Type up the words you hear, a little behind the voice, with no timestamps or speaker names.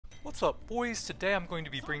What's up, boys? Today I'm going to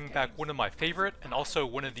be bringing back one of my favorite and also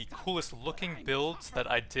one of the coolest looking builds that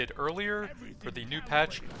I did earlier for the new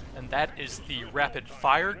patch, and that is the Rapid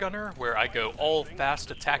Fire Gunner, where I go all fast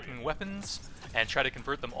attacking weapons and try to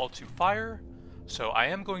convert them all to fire. So I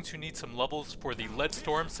am going to need some levels for the Lead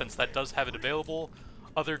Storm since that does have it available.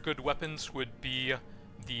 Other good weapons would be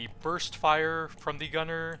the Burst Fire from the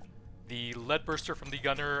Gunner, the Lead Burster from the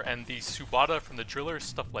Gunner, and the Subata from the Driller,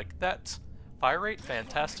 stuff like that. Fire rate,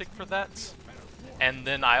 fantastic for that. And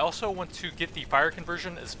then I also want to get the fire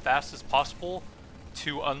conversion as fast as possible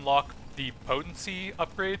to unlock the potency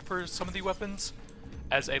upgrade for some of the weapons.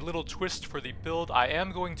 As a little twist for the build, I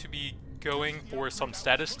am going to be going for some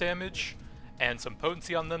status damage and some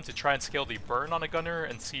potency on them to try and scale the burn on a gunner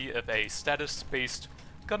and see if a status-based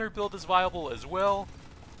gunner build is viable as well.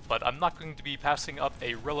 But I'm not going to be passing up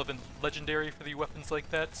a relevant legendary for the weapons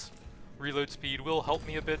like that. Reload speed will help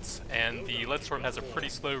me a bit, and the Lead Storm has a pretty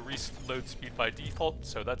slow reload speed by default,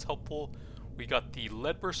 so that's helpful. We got the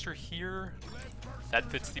Lead Burster here.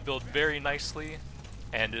 That fits the build very nicely,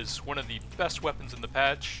 and is one of the best weapons in the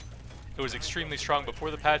patch. It was extremely strong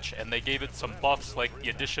before the patch, and they gave it some buffs like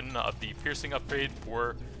the addition of the piercing upgrade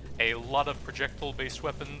for a lot of projectile-based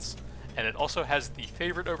weapons, and it also has the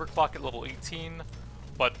favorite overclock at level 18.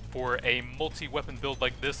 But for a multi-weapon build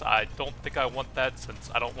like this, I don't think I want that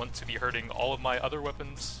since I don't want to be hurting all of my other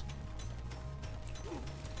weapons.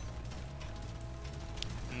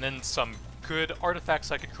 And then some good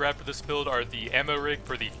artifacts I could grab for this build are the ammo rig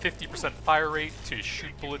for the 50% fire rate to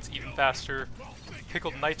shoot bullets even faster.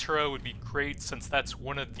 Pickled Nitro would be great since that's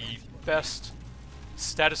one of the best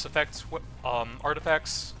status effects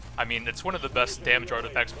artifacts. I mean, it's one of the best damage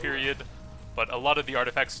artifacts, period. But a lot of the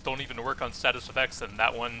artifacts don't even work on status effects, and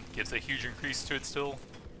that one gives a huge increase to it still.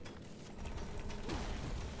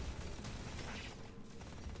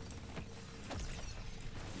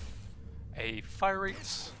 A fire rate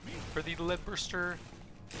for the Lead Burster.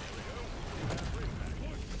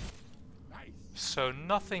 So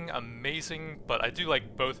nothing amazing, but I do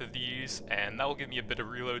like both of these, and that will give me a bit of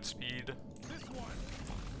reload speed.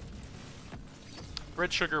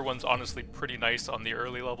 Red Sugar one's honestly pretty nice on the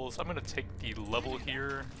early levels. I'm going to take the level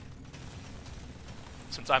here,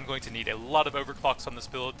 since I'm going to need a lot of overclocks on this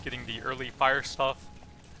build, getting the early fire stuff,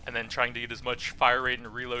 and then trying to get as much fire rate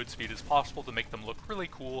and reload speed as possible to make them look really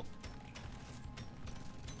cool.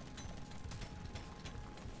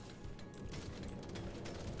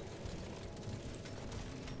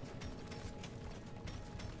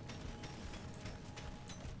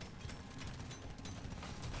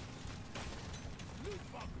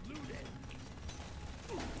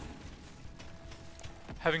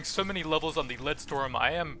 Having so many levels on the Lead Storm,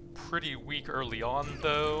 I am pretty weak early on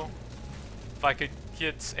though. If I could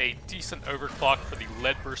get a decent overclock for the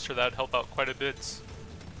Lead Burster, that would help out quite a bit.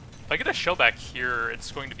 If I get a shell back here,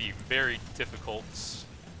 it's going to be very difficult.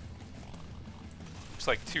 Looks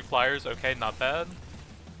like 2 flyers, okay, not bad.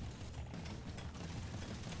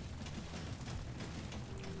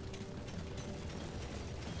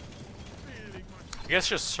 I guess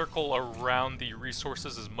just circle around the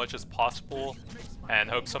resources as much as possible and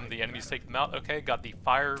hope some of the enemies take them out. Okay, got the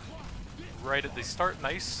fire right at the start,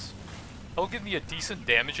 nice. That'll give me a decent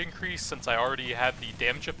damage increase since I already have the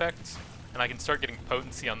damage effect, and I can start getting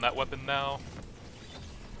potency on that weapon now.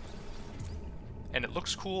 And it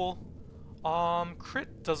looks cool.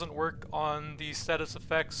 Crit doesn't work on the status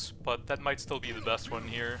effects, but that might still be the best one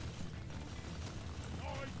here.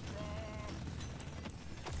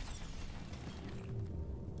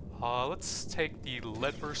 Let's take the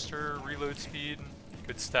Lead Burster reload speed.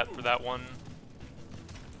 Good stat for that one.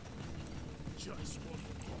 Let's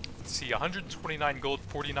see, 129 gold,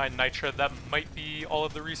 49 nitra. That might be all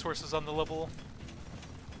of the resources on the level.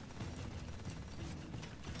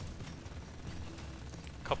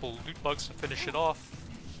 Couple loot bugs to finish it off.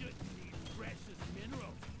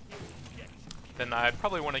 Then I'd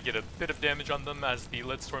probably want to get a bit of damage on them as the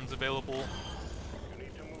Lead Storm's available.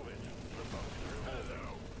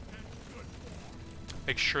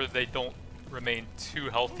 Make sure they don't remain too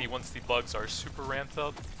healthy once the bugs are super ramped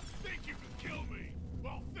up.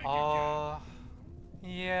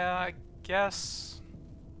 Yeah, I guess.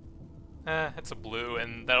 It's a blue,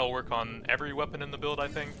 and that'll work on every weapon in the build, I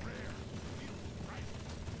think.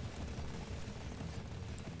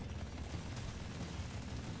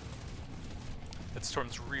 That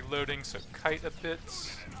Storm's reloading, so kite a bit.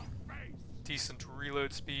 Decent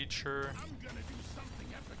reload speed, sure.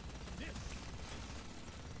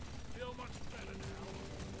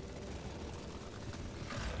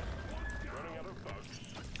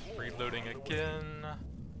 Reloading again.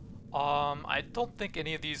 I don't think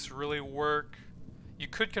any of these really work. You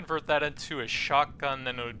could convert that into a shotgun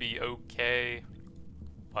and it would be okay,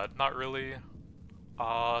 but not really.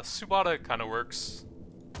 Subata kind of works.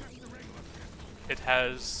 It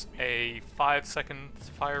has a 5-second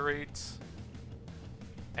fire rate,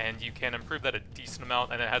 and you can improve that a decent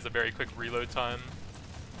amount, and it has a very quick reload time.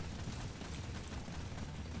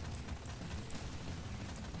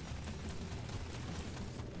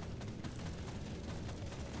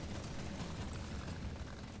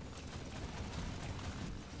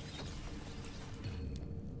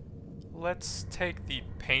 Let's take the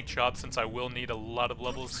paint job since I will need a lot of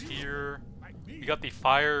levels here. We got the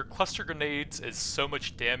fire. Cluster grenades is so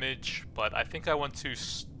much damage, but I think I want to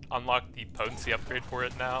unlock the potency upgrade for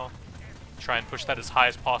it now. Try and push that as high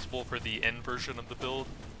as possible for the end version of the build.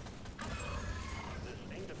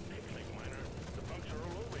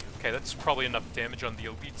 Okay, that's probably enough damage on the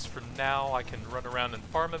elites for now. I can run around and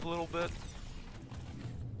farm it a little bit.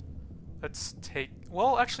 Let's take...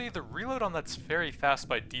 Well, actually, the reload on that's very fast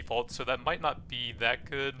by default, so that might not be that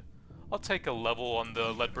good. I'll take a level on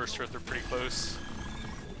the lead burster if they're pretty close.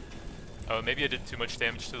 Oh, maybe I did too much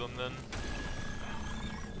damage to them then.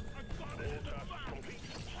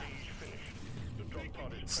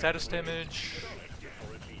 Status damage.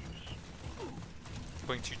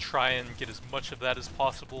 Going to try and get as much of that as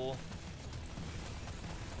possible.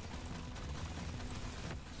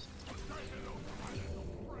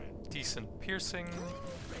 Decent piercing.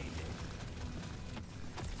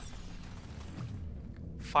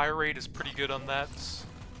 Fire rate is pretty good on that.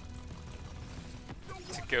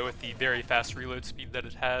 To go with the very fast reload speed that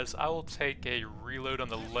it has, I will take a reload on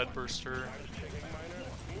the lead burster.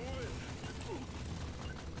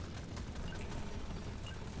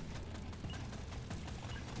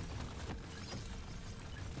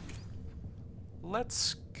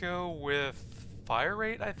 Let's go with fire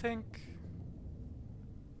rate, I think.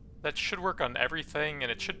 That should work on everything,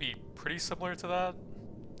 and it should be pretty similar to that.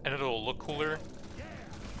 And it'll look cooler.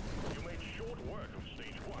 You made short work of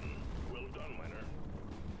stage 1. Well done, miner.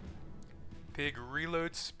 Big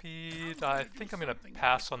reload speed. I think I'm gonna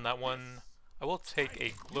pass on that one. I will take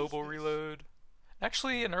a global reload.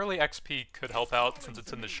 Actually, an early XP could help out since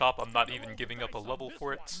it's in the shop. I'm not even giving up a level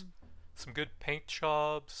for it. Some good paint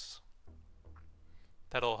jobs.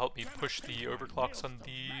 That'll help me push the overclocks on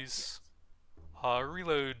these.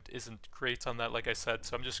 Reload isn't great on that, like I said,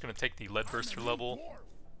 so I'm just going to take the lead burster level.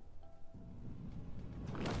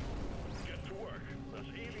 Get to work. There's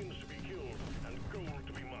aliens to be killed and gold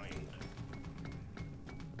to be mined.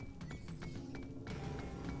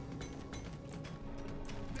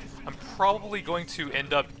 I'm probably going to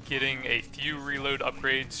end up getting a few reload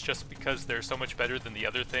upgrades just because they're so much better than the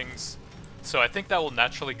other things. So I think that will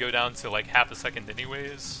naturally go down to like half a second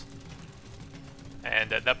anyways.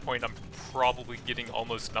 And at that point I'm probably getting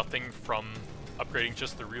almost nothing from upgrading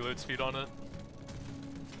just the reload speed on it.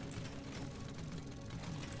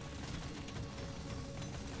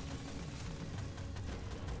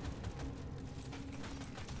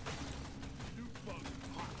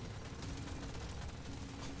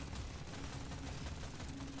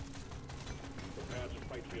 Prepare to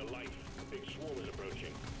fight for your life. The big swarm is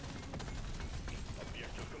approaching.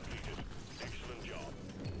 Objective completed. Excellent job.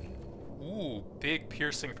 Ooh, big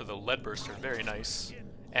piercing for the lead burster, very nice.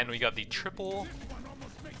 And we got the triple.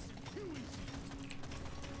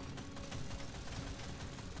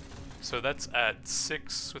 So that's at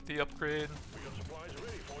 6 with the upgrade. We got supplies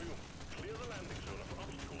ready for you. Clear the landing zone of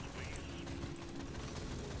obstacles, please.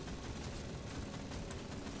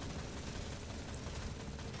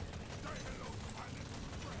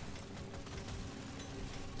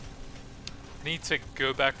 I need to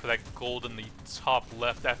go back for that gold in the top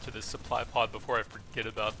left after the supply pod before I forget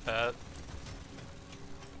about that.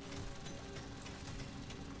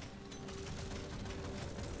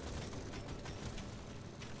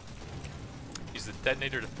 Use the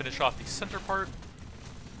detonator to finish off the center part.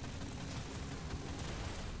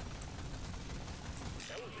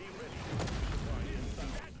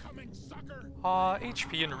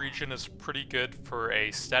 HP in region is pretty good for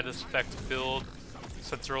a status effect build,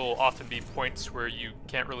 since there will often be points where you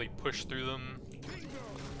can't really push through them,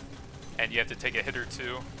 and you have to take a hit or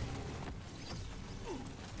two.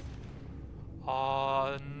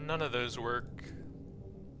 None of those work.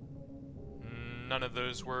 None of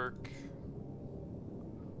those work.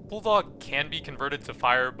 Bulldog can be converted to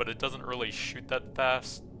fire, but it doesn't really shoot that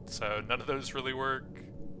fast, so none of those really work.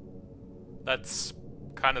 That's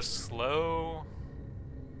kind of slow.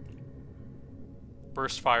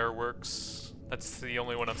 Burst fire works. That's the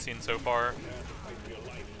only one I've seen so far.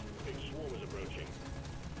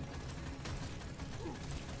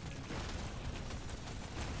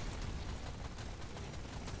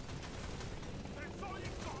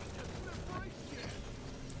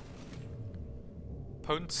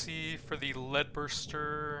 potency for the lead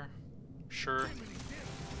burster. Sure.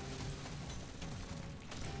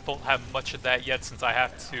 Don't have much of that yet since I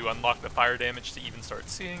have to unlock the fire damage to even start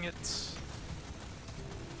seeing it.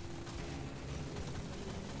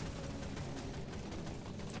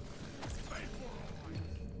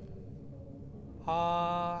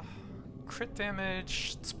 Crit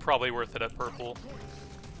damage, it's probably worth it at purple.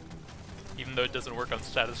 Even though it doesn't work on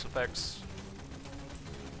status effects.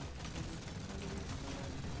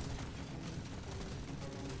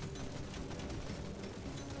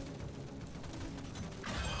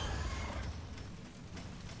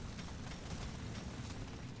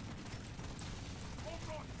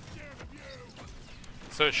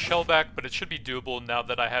 So it's shellback, but it should be doable now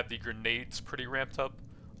that I have the grenades pretty ramped up.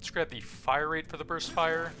 Let's grab the fire rate for the burst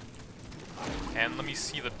fire. And let me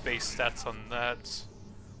see the base stats on that.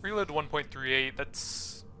 Reload 1.38,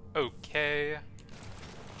 that's okay.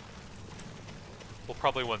 We'll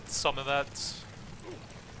probably want some of that.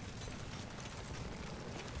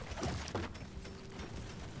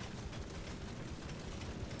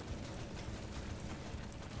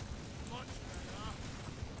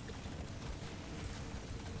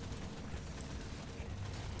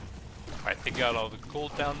 Alright, they got all the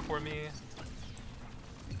gold down for me.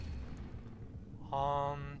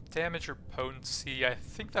 Damage or potency, I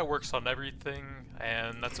think that works on everything,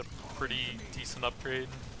 and that's a pretty decent upgrade.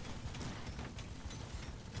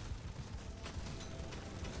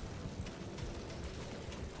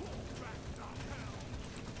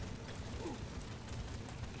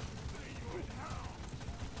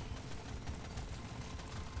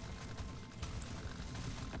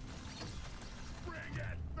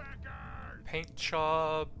 Paint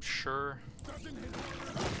job, sure.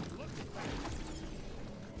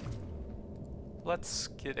 Let's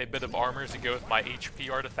get a bit of armor to go with my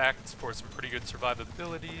HP artifacts for some pretty good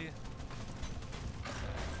survivability.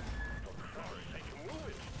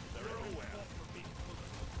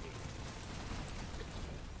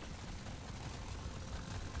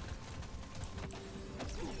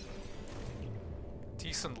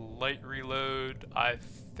 Decent light reload. I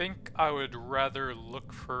think I would rather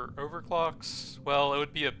look for overclocks. Well, it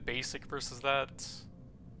would be a basic versus that.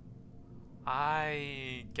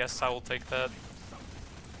 I guess I will take that.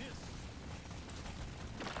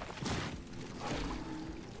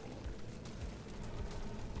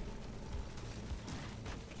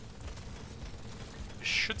 It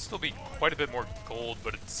should still be quite a bit more gold,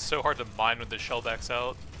 but it's so hard to mine with the shellbacks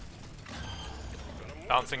out.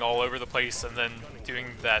 Bouncing all over the place and then doing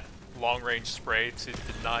that long-range spray to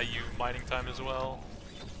deny you mining time as well.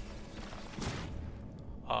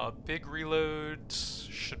 Big reload,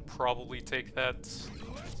 should probably take that.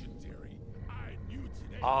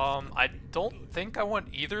 I don't think I want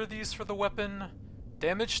either of these for the weapon.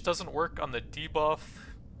 Damage doesn't work on the debuff.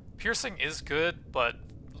 Piercing is good, but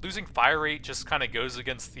losing fire rate just kind of goes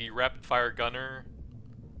against the rapid-fire gunner.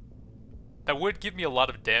 That would give me a lot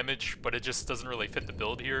of damage, but it just doesn't really fit the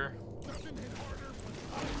build here.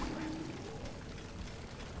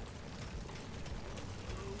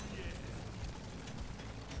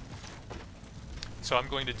 So I'm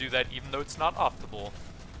going to do that even though it's not optimal.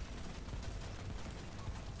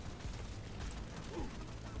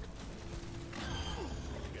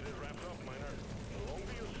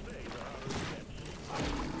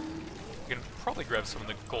 We can probably grab some of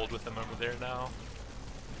the gold with them over there now.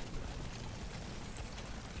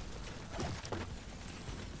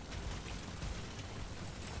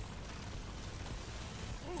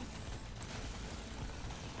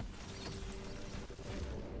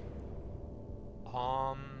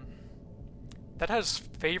 That has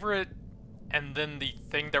favorite, and then the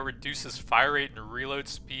thing that reduces fire rate and reload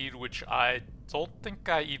speed, which I don't think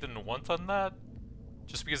I even want on that,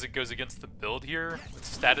 just because it goes against the build here, with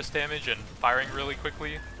status damage and firing really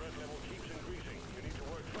quickly.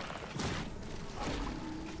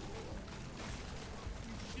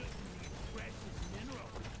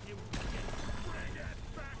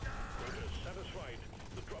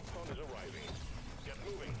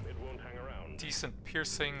 Decent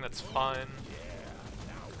piercing, that's fine.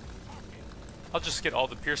 I'll just get all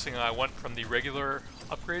the piercing I want from the regular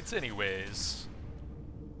upgrades anyways.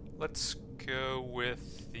 Let's go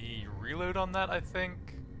with the reload on that, I think.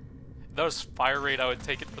 If that was fire rate, I would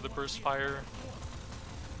take it for the burst fire.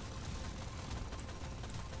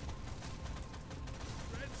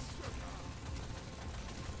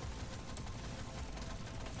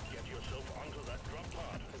 Get yourself onto that drop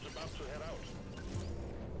pod. It's about to head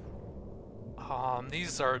out.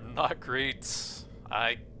 These are not great.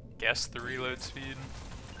 I guess the reload speed.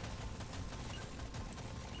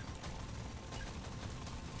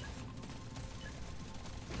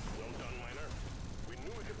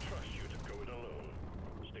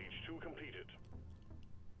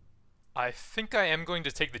 I think I am going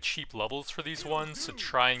to take the cheap levels for these ones to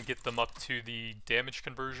try and get them up to the damage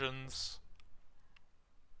conversions.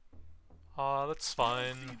 That's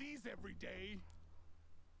fine.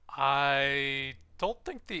 I don't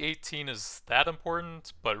think the 18 is that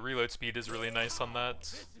important, but reload speed is really nice on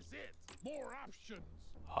that.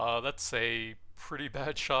 That's a pretty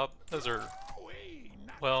bad shot. Those are,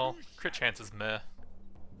 well, crit chance is meh.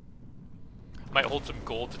 Might hold some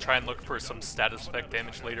gold to try and look for some status effect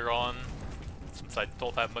damage later on, since I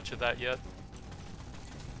don't have much of that yet.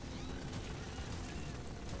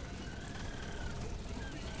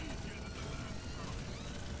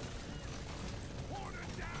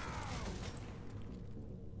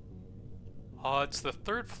 It's the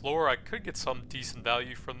 3rd floor. I could get some decent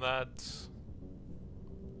value from that.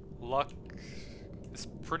 Luck is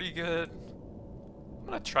pretty good. I'm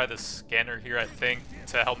gonna try this scanner here, I think,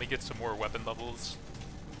 to help me get some more weapon levels.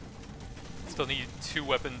 Still need 2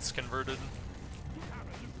 weapons converted.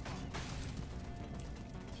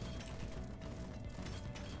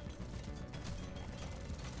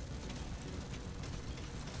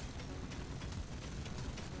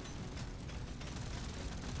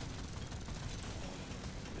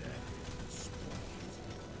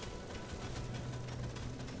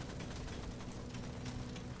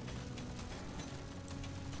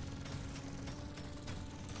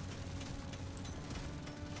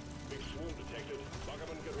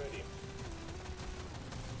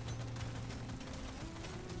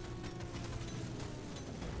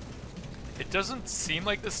 It doesn't seem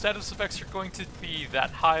like the status effects are going to be that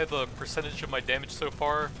high of a percentage of my damage so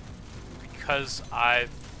far, because I've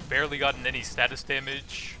barely gotten any status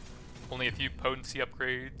damage, only a few potency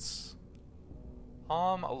upgrades.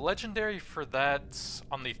 A legendary for that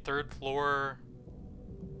on the 3rd floor,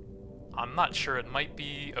 I'm not sure, it might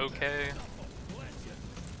be okay.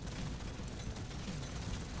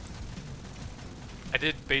 I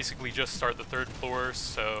did basically just start the 3rd floor,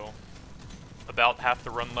 so about half the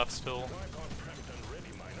run left still.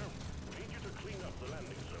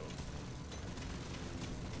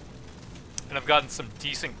 And I've gotten some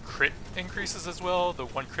decent crit increases as well, the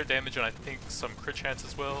 1 crit damage and I think some crit chance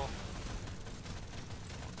as well.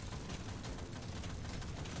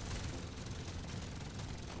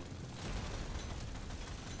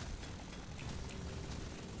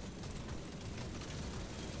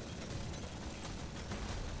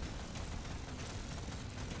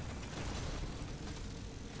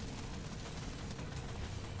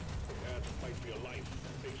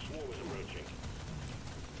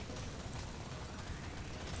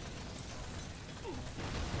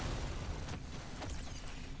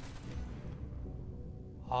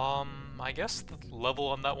 I guess the level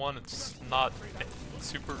on that one, it's not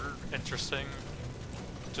super interesting.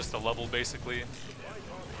 Just a level, basically.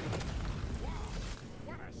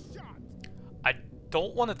 I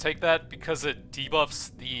don't want to take that because it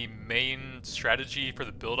debuffs the main strategy for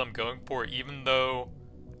the build I'm going for, even though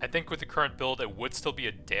I think with the current build it would still be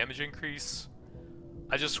a damage increase.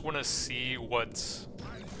 I just want to see what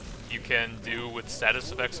you can do with status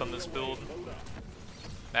effects on this build.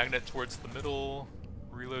 Magnet towards the middle.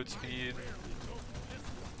 Reload speed.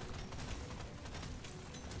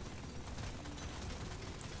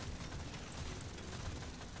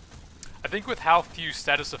 I think with how few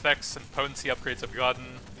status effects and potency upgrades I've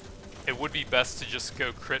gotten, it would be best to just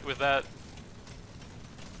go crit with that.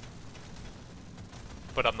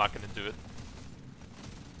 But I'm not going to do it.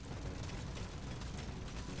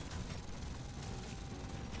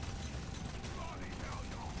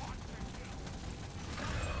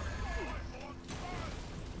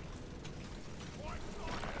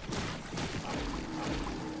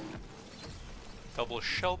 Double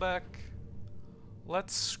shellback.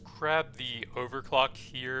 Let's grab the overclock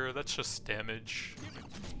here. That's just damage.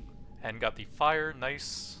 And got the fire.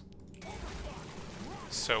 Nice.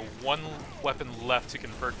 So 1 weapon left to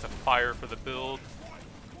convert to fire for the build.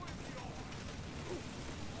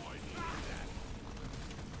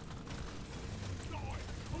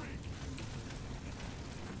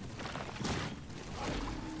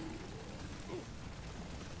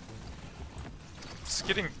 It's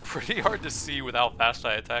getting pretty hard to see with how fast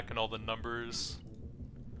I attack and all the numbers.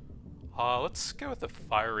 Let's go with the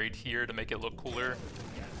fire rate here to make it look cooler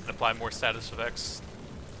and apply more status effects.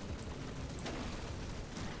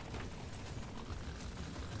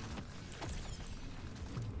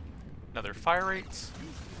 Another fire rate.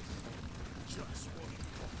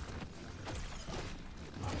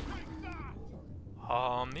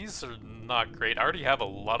 These are not great. I already have a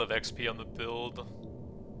lot of XP on the build.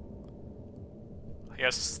 I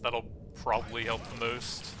guess that'll probably help the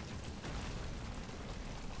most.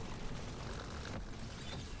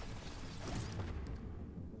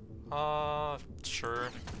 Sure.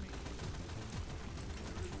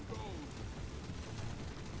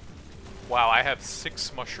 Wow, I have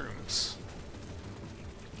 6 mushrooms.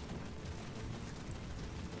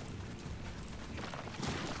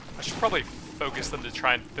 I should probably focus them to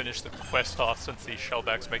try and finish the quest off since these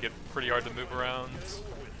shellbacks make it pretty hard to move around.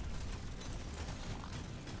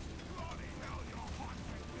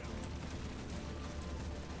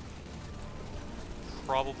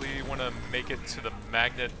 Probably want to make it to the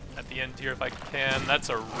magnet at the end here if I can. That's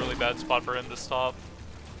a really bad spot for him to stop.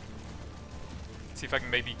 See if I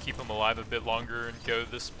can maybe keep him alive a bit longer and go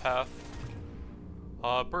this path.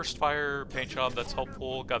 Burst fire, paint job, that's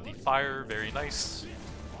helpful. Got the fire, very nice.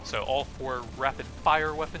 So all 4 rapid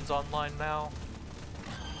fire weapons online now.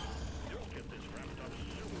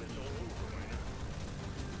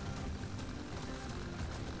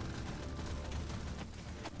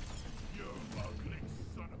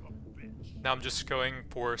 Now I'm just going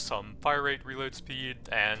for some fire rate, reload speed,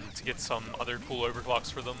 and to get some other cool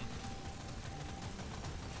overclocks for them.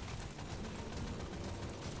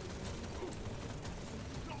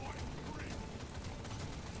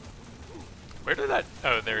 Where did that...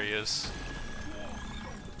 Oh, there he is.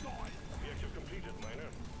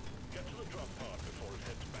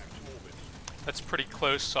 That's pretty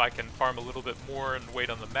close, so I can farm a little bit more and wait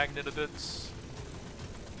on the magnet a bit.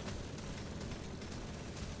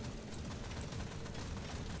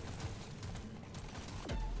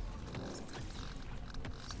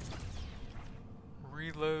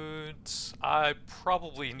 Reloads. I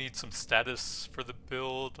probably need some status for the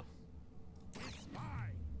build.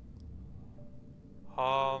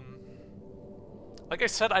 Like I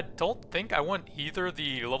said, I don't think I want either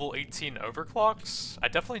the level 18 overclocks. I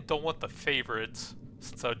definitely don't want the favorite,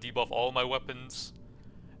 since I would debuff all my weapons.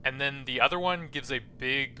 And then the other one gives a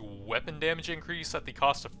big weapon damage increase at the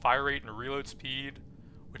cost of fire rate and reload speed,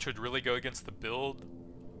 which would really go against the build.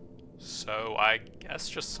 So I guess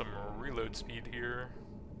just some reload speed here.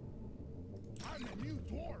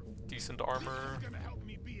 Decent armor.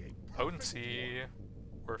 Potency.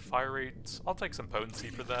 Or fire rate. I'll take some potency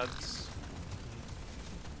for that.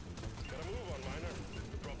 Gotta move on, miner.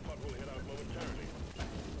 The drop pod will head out momentarily.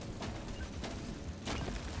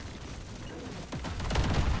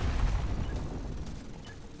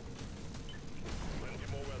 Plenty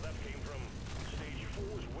more where that came from. Stage 4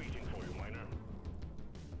 is waiting for you, miner.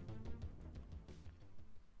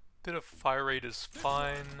 Bit of fire rate is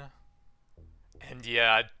fine. And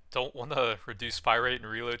yeah, I don't want to reduce fire rate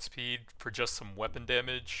and reload speed for just some weapon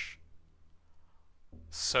damage.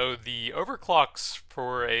 So the overclocks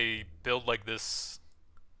for a build like this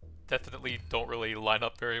definitely don't really line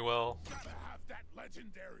up very well.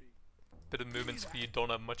 Bit of movement speed, don't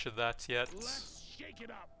have much of that yet.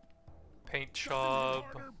 Paint job,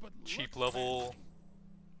 cheap level.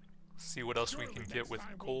 See what else we can get with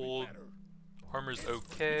gold. Armor's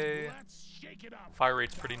okay. Fire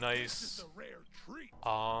rate's pretty nice.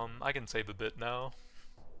 I can save a bit now.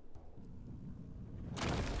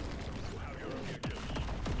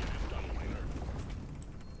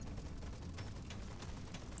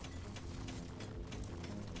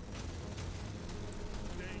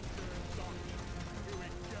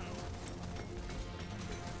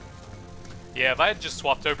 Yeah, if I had just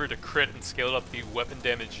swapped over to crit and scaled up the weapon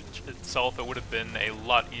damage itself, it would have been a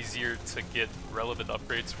lot easier to get relevant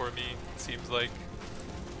upgrades for me, it seems like.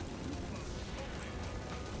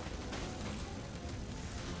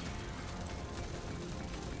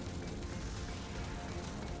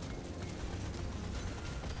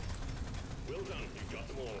 Well done, you got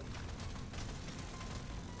them all.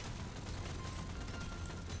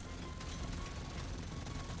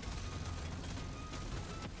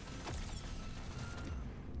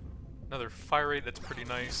 Another fire rate that's pretty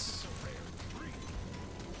nice.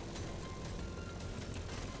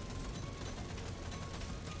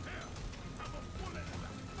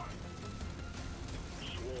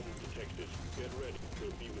 Swarm detected. Get ready.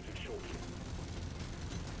 We'll be with you shortly.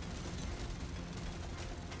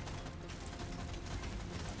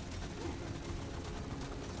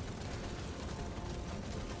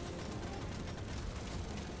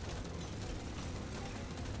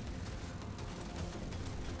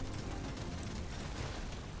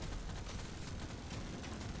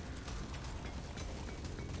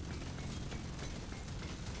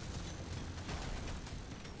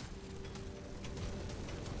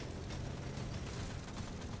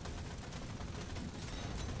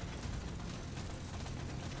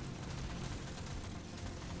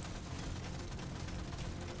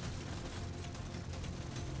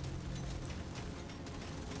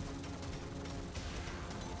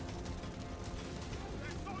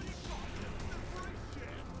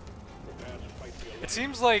 It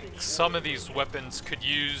seems like some of these weapons could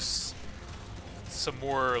use some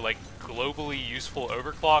more like globally useful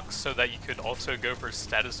overclocks so that you could also go for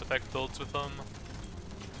status effect builds with them.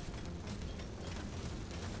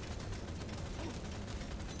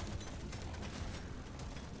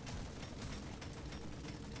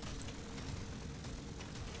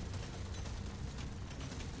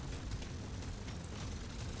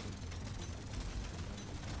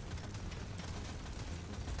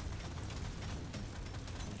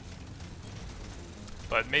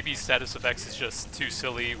 But maybe status effects is just too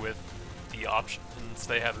silly with the options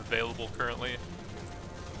they have available currently.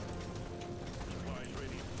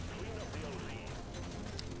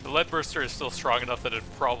 The lead burster is still strong enough that it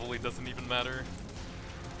probably doesn't even matter.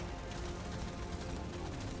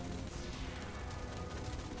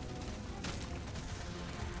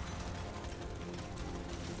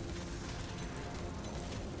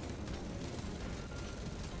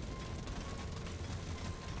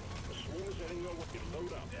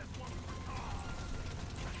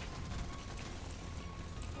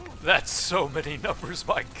 That's so many numbers,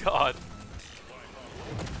 my god.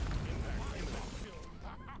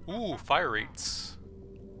 Ooh, fire rates.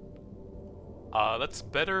 That's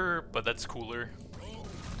better, but that's cooler.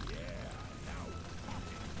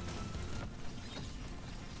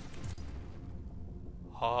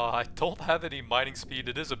 I don't have any mining speed.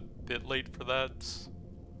 It is a bit late for that.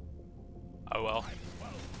 Oh well.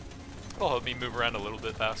 It'll help me move around a little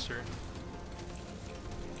bit faster.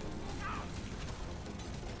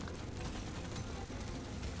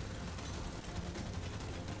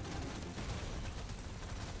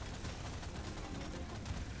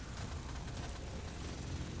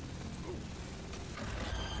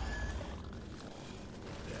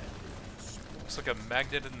 Looks like a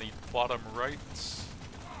magnet in the bottom right.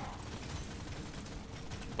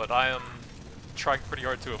 But I am trying pretty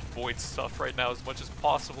hard to avoid stuff right now as much as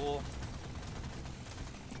possible.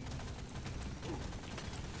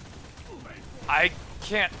 I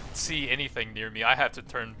can't see anything near me. I have to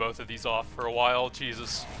turn both of these off for a while.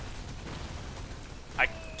 Jesus. I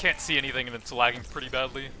can't see anything and it's lagging pretty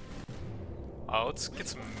badly. Let's get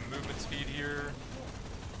some movement speed here.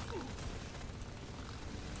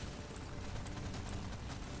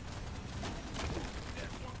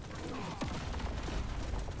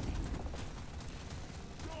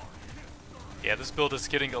 Yeah, this build is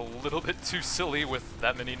getting a little bit too silly with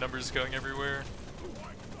that many numbers going everywhere.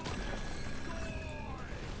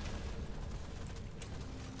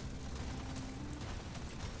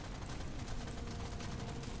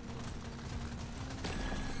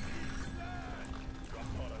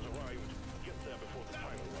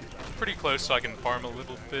 Pretty close so I can farm a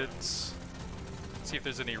little bit. See if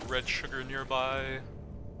there's any red sugar nearby.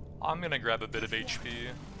 I'm gonna grab a bit of HP.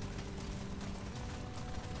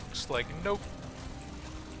 Looks like nope.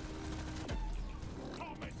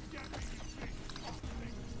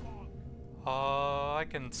 I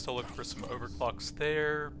can still look for some overclocks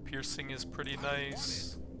there. Piercing is pretty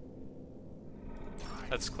nice.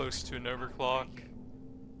 That's close to an overclock.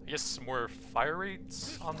 I guess some more fire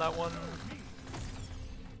rates on that one.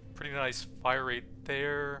 Pretty nice fire rate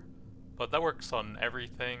there, but that works on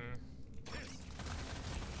everything.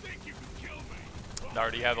 I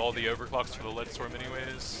already have all the overclocks for the lead storm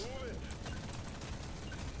anyways.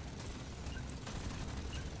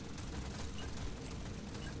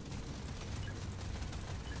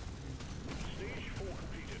 Stage 4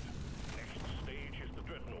 completed. Next stage is the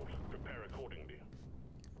dreadnought. Prepare accordingly.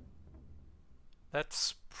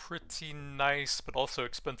 That's pretty nice, but also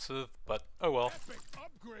expensive, but oh well.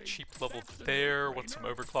 Cheap level there, want some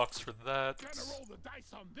overclocks for that.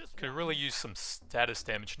 Could really use some status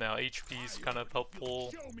damage now. HP's kind of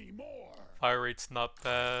helpful. Fire rate's not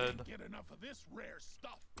bad.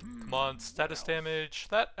 Come on, status damage.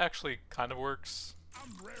 That actually kind of works.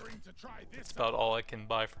 That's about all I can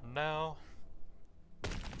buy for now.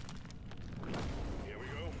 Here we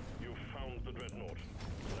go. You found the dreadnought.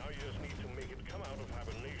 Now you just need to make it come out of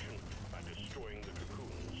hibernation by destroying the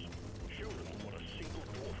cocoons. Show them what a single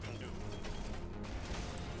dwarf can do.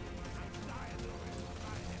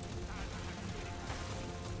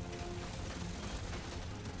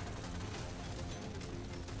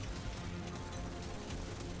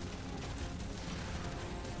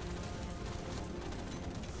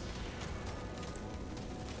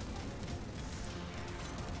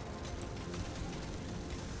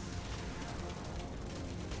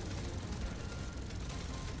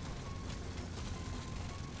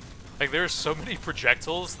 Like, there's so many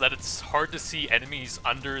projectiles that it's hard to see enemies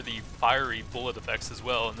under the fiery bullet effects as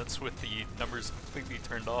well, and that's with the numbers completely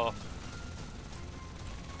turned off.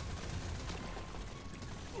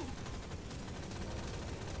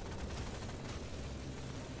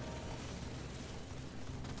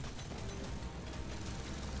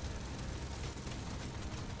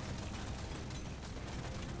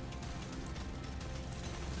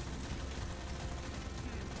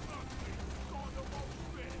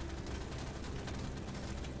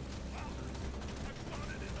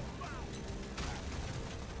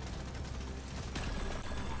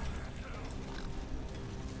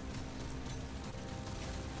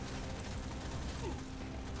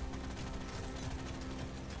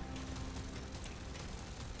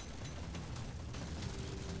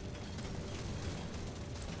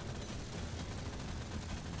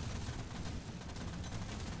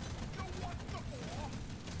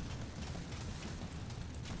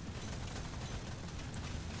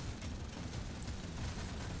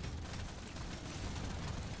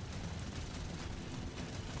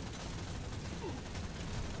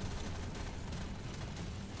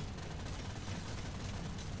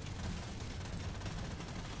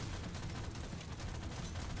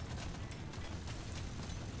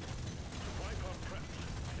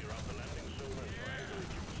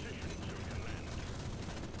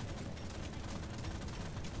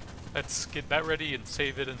 Let's get that ready and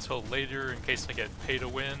save it until later in case I get pay to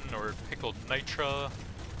win or pickled nitra.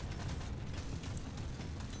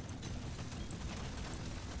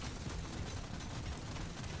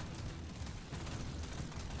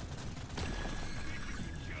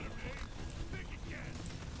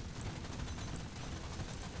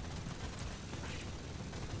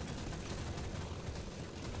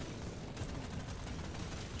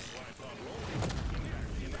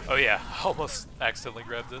 Oh yeah, almost accidentally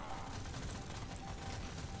grabbed it.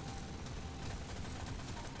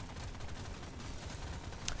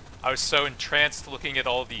 I was so entranced looking at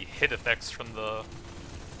all the hit effects from the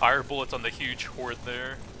fire bullets on the huge horde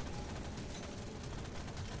there.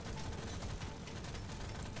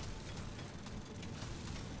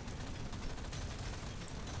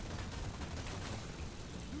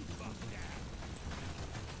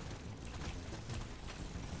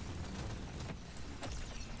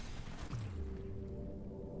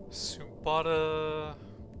 Subata...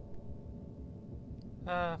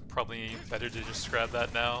 probably better to just grab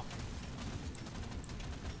that now.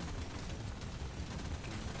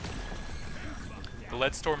 The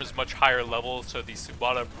lead storm is much higher level, so the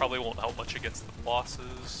Subata probably won't help much against the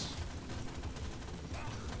bosses.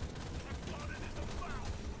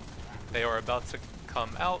 They are about to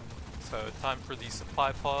come out, so time for the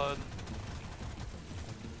supply pod.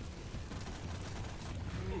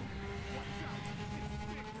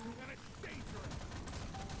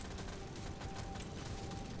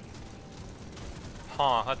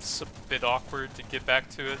 Huh, that's a bit awkward to get back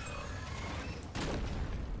to it.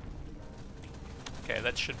 Okay,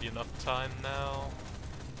 that should be enough time now.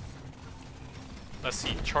 Unless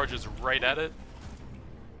he charges right at it.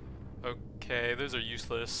 Okay, those are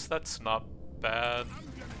useless. That's not bad.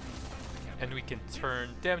 And we can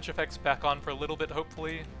turn damage effects back on for a little bit,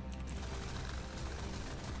 hopefully.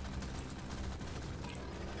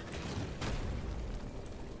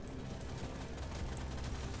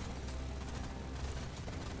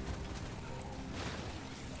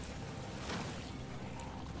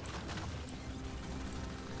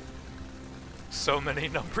 So many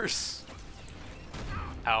numbers.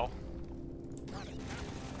 Ow.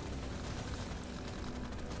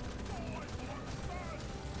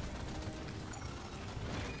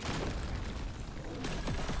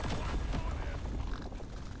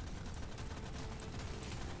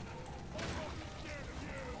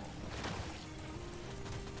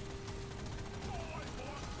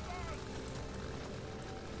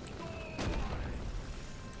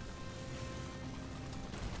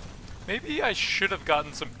 Maybe I should have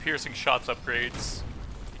gotten some piercing shots upgrades,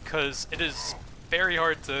 because it is very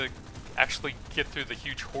hard to actually get through the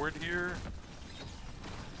huge horde here.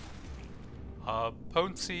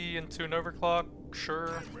 Potency into an overclock,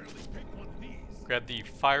 sure. Grab the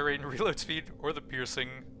fire rate and reload speed, or the piercing.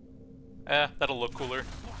 That'll look cooler.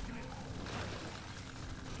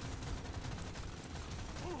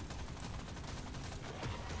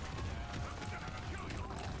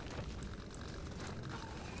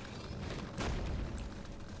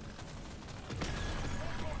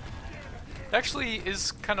 It actually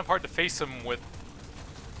is kind of hard to face him with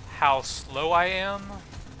how slow I am.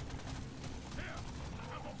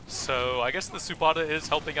 So I guess the Subata is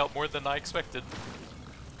helping out more than I expected.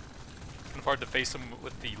 Kind of hard to face him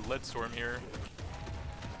with the lead storm here.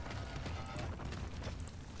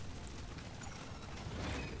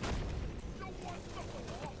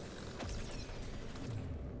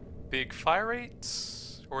 Big fire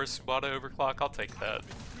rates or Subata overclock, I'll take that.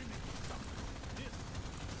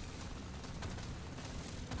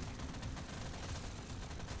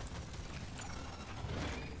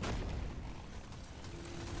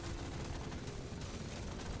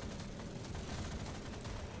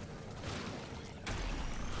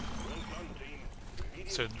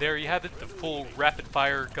 So there you have it, the full rapid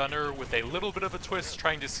fire gunner with a little bit of a twist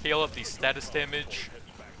trying to scale up the status damage.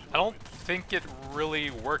 I don't think it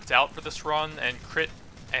really worked out for this run, and crit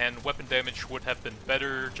and weapon damage would have been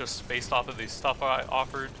better just based off of the stuff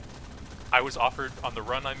I was offered on the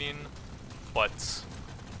run, I mean. But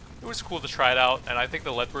it was cool to try it out, and I think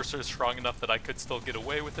the lead burster is strong enough that I could still get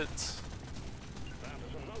away with it.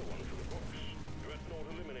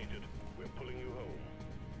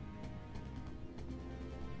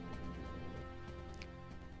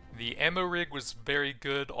 The ammo rig was very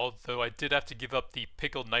good, although I did have to give up the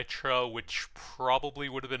pickled nitro, which probably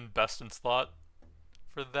would have been best in slot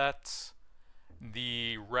for that.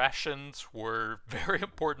 The rations were very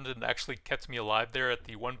important and actually kept me alive there at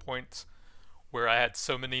the one point where I had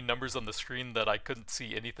so many numbers on the screen that I couldn't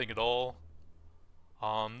see anything at all.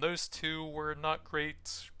 Those two were not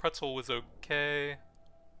great. Pretzel was okay.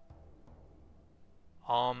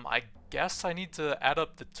 I guess I need to add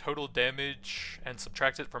up the total damage and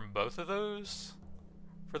subtract it from both of those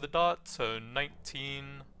for the dot. So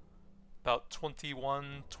 19, about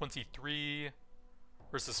 21, 23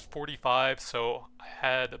 versus 45. So I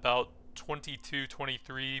had about 22,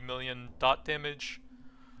 23 million dot damage.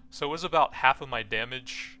 So it was about half of my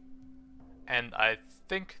damage. And I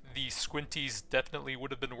think the squinties definitely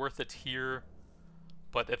would have been worth it here.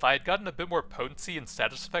 But if I had gotten a bit more potency and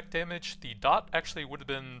status effect damage, the dot actually would have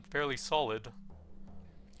been fairly solid.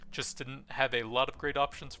 Just didn't have a lot of great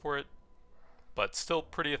options for it, but still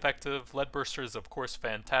pretty effective. Lead Burster is of course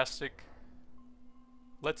fantastic.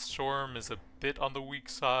 Lead Storm is a bit on the weak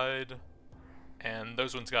side, and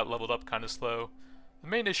those ones got leveled up kind of slow. The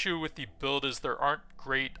main issue with the build is there aren't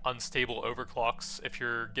great unstable overclocks if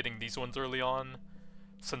you're getting these ones early on,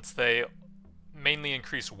 since they mainly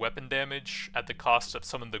increase weapon damage at the cost of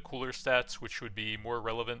some of the cooler stats, which would be more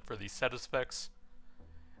relevant for the status effects.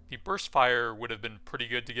 The burst fire would have been pretty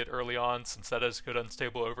good to get early on, since that has good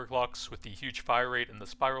unstable overclocks with the huge fire rate and the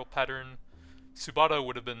spiral pattern. Subata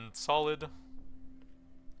would have been solid,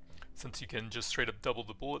 since you can just straight up double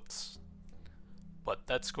the bullets. But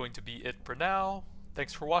that's going to be it for now.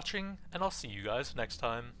 Thanks for watching, and I'll see you guys next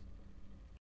time.